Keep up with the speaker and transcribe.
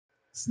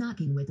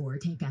Snackin with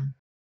Ortega.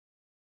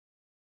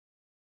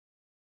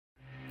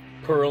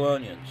 Pearl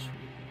onions.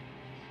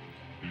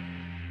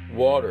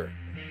 Water.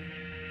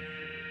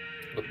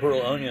 The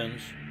pearl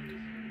onions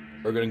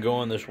are going to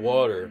go in this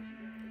water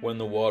when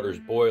the water's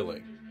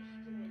boiling.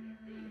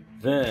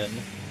 Then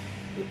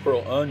the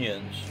pearl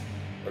onions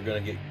are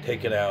going to get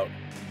taken out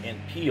and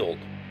peeled.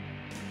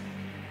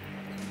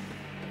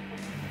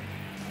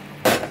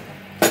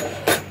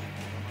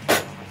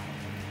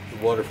 The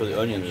water for the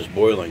onions is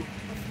boiling.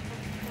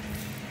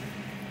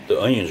 The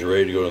onions are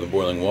ready to go to the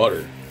boiling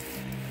water.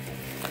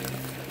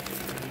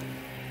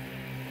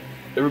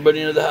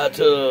 Everybody into the hot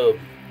tub.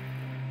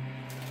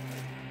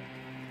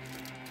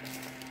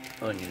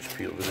 Onions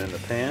peeled in the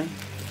pan.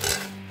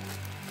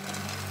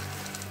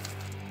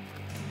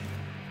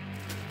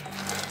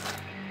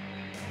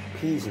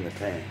 Peas in the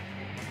pan.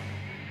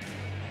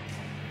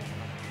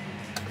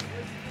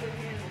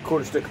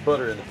 Quarter stick of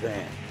butter in the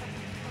pan.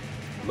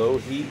 Low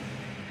heat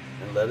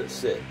and let it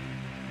sit.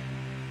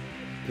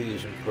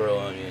 Peas and pearl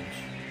onions,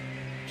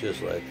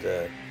 just like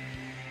that.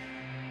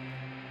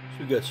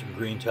 So we got some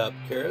green top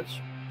carrots.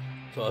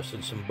 Tossed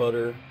in some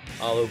butter,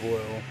 olive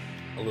oil,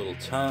 a little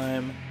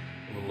thyme,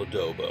 a little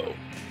adobo.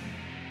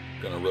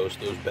 Gonna roast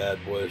those bad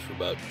boys for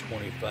about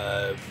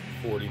 25-40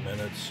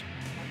 minutes,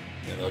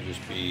 and they'll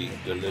just be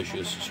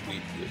delicious,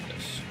 sweet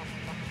goodness.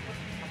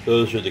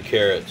 Those are the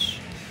carrots.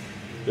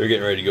 They're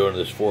getting ready to go into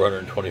this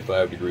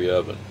 425-degree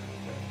oven.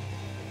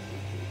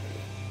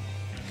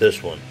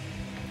 This one.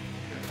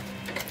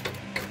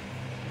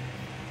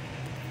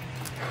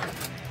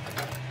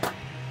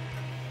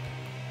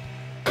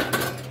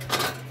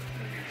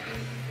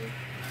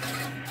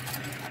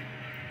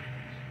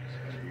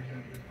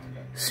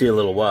 See a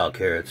little wild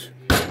carrots.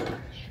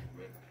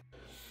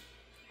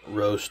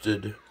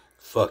 Roasted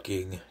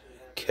fucking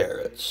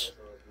carrots.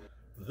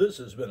 This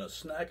has been a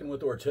Snackin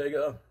with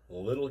Ortega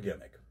little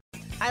gimmick.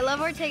 I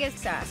love Ortega's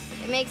sauce.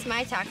 It makes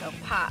my taco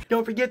pop.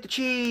 Don't forget the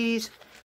cheese.